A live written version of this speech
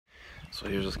So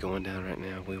here's what's going down right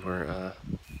now.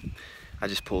 I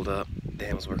just pulled up.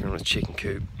 Dan was working on his chicken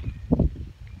coop,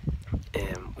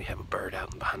 and we have a bird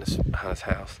out behind his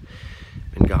house.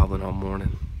 Been gobbling all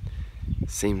morning.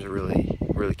 Seems really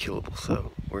killable.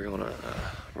 So we're gonna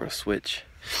switch.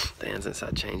 Dan's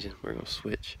inside changing. We're gonna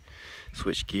switch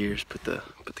gears. Put the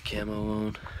camo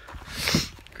on.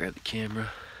 Grab the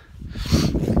camera.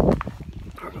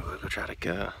 We're gonna go try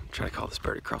to call this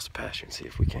bird across the pasture and see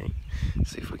if we can't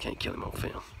kill him on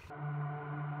film.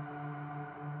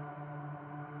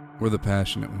 We're the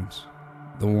passionate ones,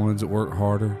 the ones that work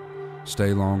harder,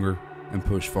 stay longer, and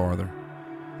push farther.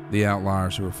 The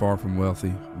outliers who are far from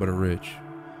wealthy but are rich.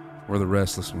 We're the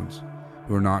restless ones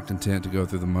who are not content to go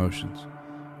through the motions.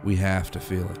 We have to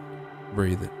feel it,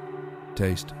 breathe it,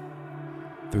 taste it.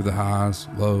 Through the highs,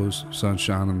 lows,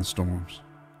 sunshine, and the storms,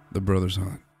 the brothers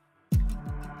hunt.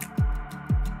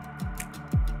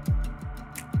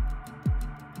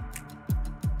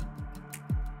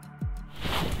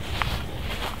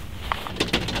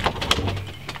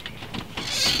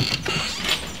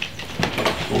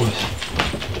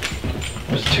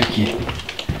 Where's the turkey?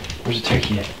 Where's the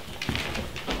turkey at?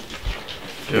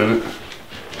 Doing it.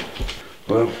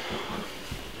 Well,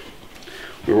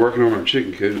 we're working on our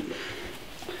chicken coop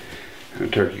and a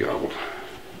turkey gobbled.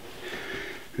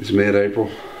 It's mid-April.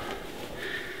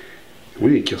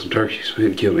 We need to kill some turkeys. We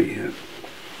haven't killed any yet.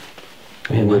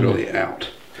 We're literally out.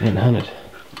 We hadn't hunted.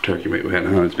 Turkey meat we hadn't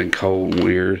hunted. It's been cold and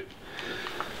weird.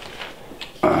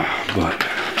 But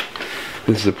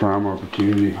this is a prime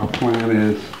opportunity. Our plan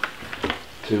is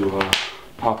to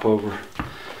pop over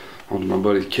onto my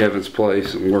buddy Kevin's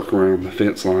place and work around the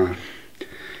fence line,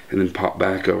 and then pop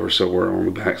back over so we're on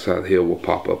the back side of the hill. We'll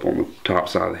pop up on the top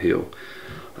side of the hill,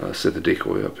 set the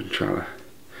decoy up, and try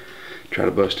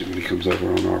to bust him when he comes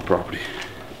over on our property.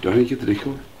 Do I need to get the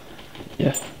decoy?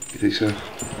 Yeah. You think so?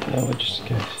 No, just in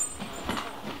case.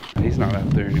 He's not out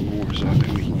there anymore, so I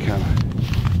think we can kind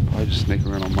of probably just sneak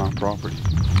around on my property.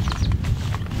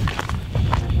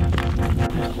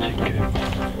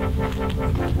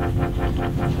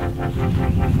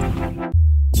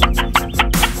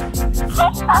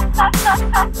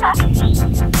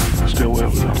 Still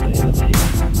well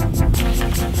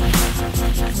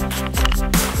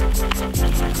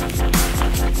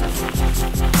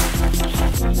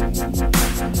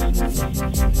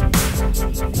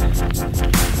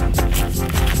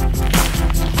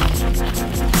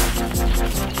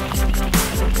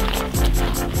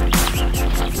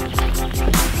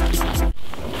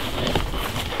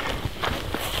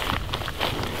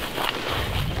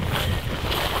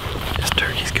This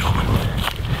turkey's going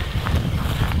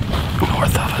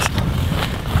north of us.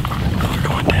 We're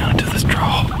going down into this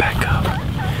draw, back up.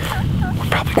 We're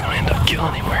probably going to end up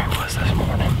killing him where he was this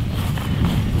morning,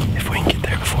 if we can get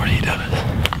there before he does.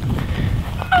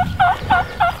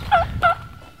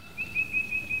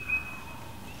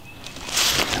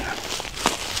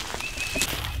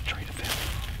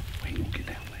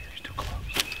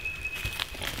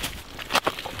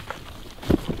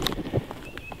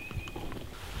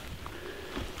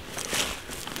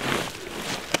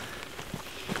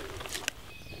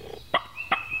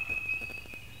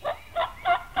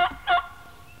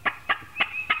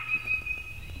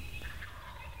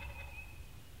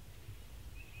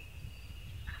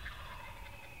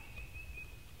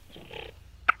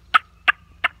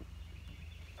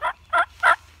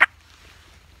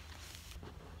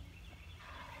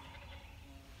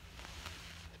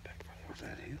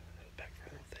 That hill? Back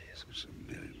further than this, which is a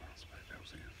million miles away. That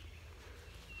was it.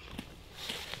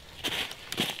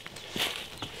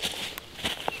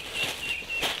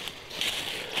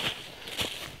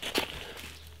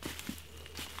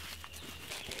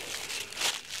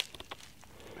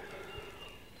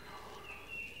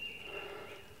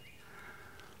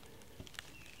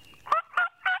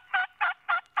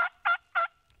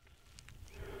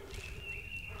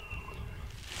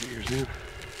 Here's in.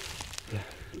 Yeah.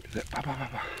 Is that ba ba ba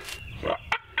ba?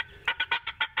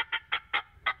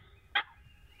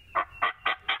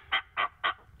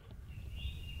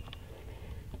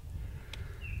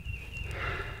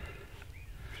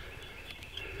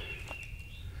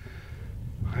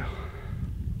 Well,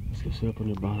 let's go sit up on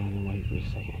your barn and wait for a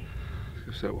second. Let's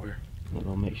go sit where? A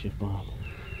little makeshift barn.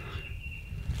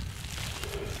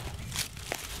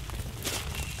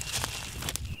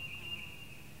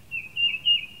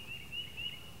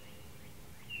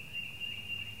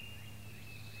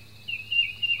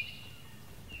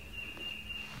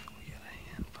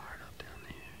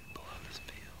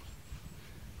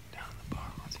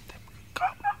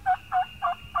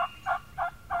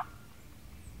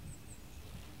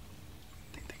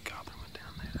 Think that gobbler went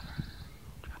down there.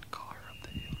 Trying to call her up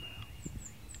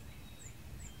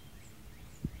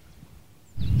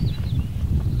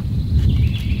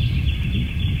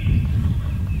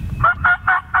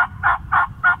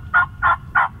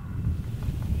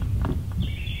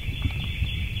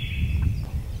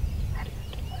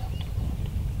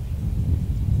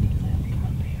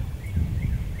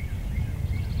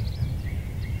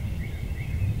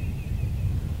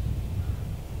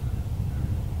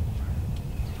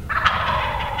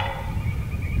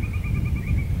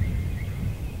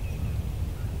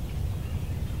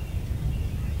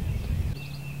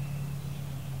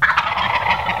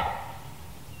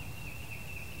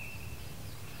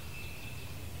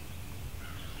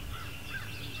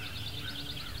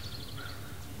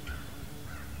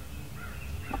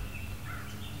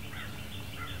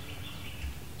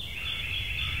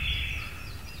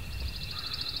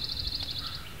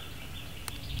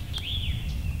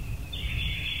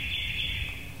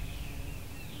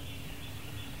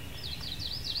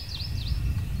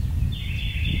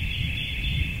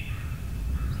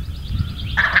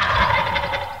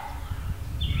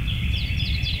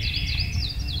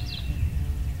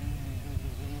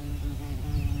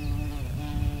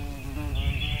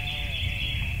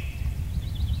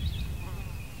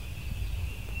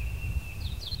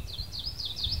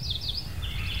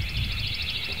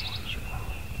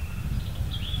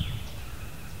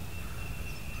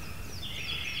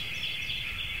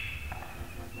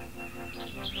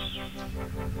First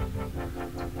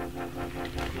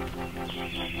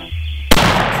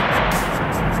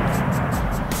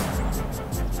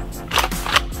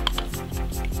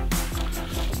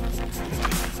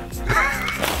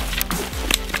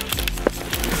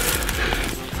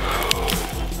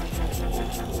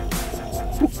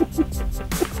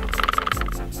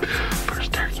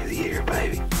turkey of the year,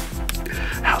 baby.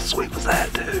 How sweet was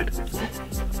that, dude?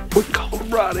 We called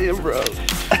him right in, bro.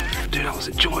 Dude, I was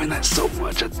enjoying that so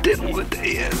much. I didn't want it to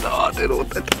end. Oh, I didn't want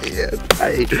that to end.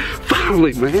 Hey,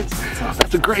 finally, man.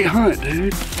 That's a great hunt,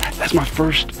 dude. That's my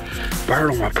first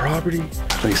bird on my property.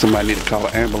 I think somebody need to call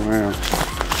an ambulance.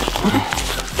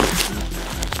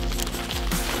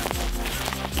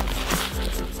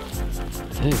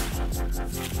 Dude.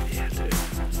 Yeah, dude.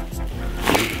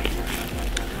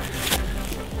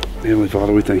 Heavenly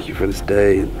Father, we thank you for this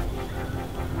day and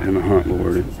the hunt,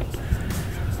 Lord, and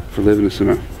for living us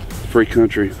in a free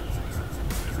country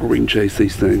where we can chase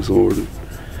these things, Lord. And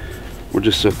we're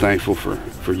just so thankful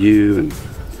for you and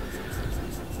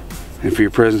for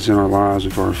your presence in our lives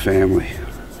and for our family,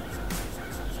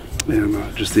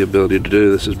 and just the ability to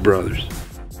do this as brothers.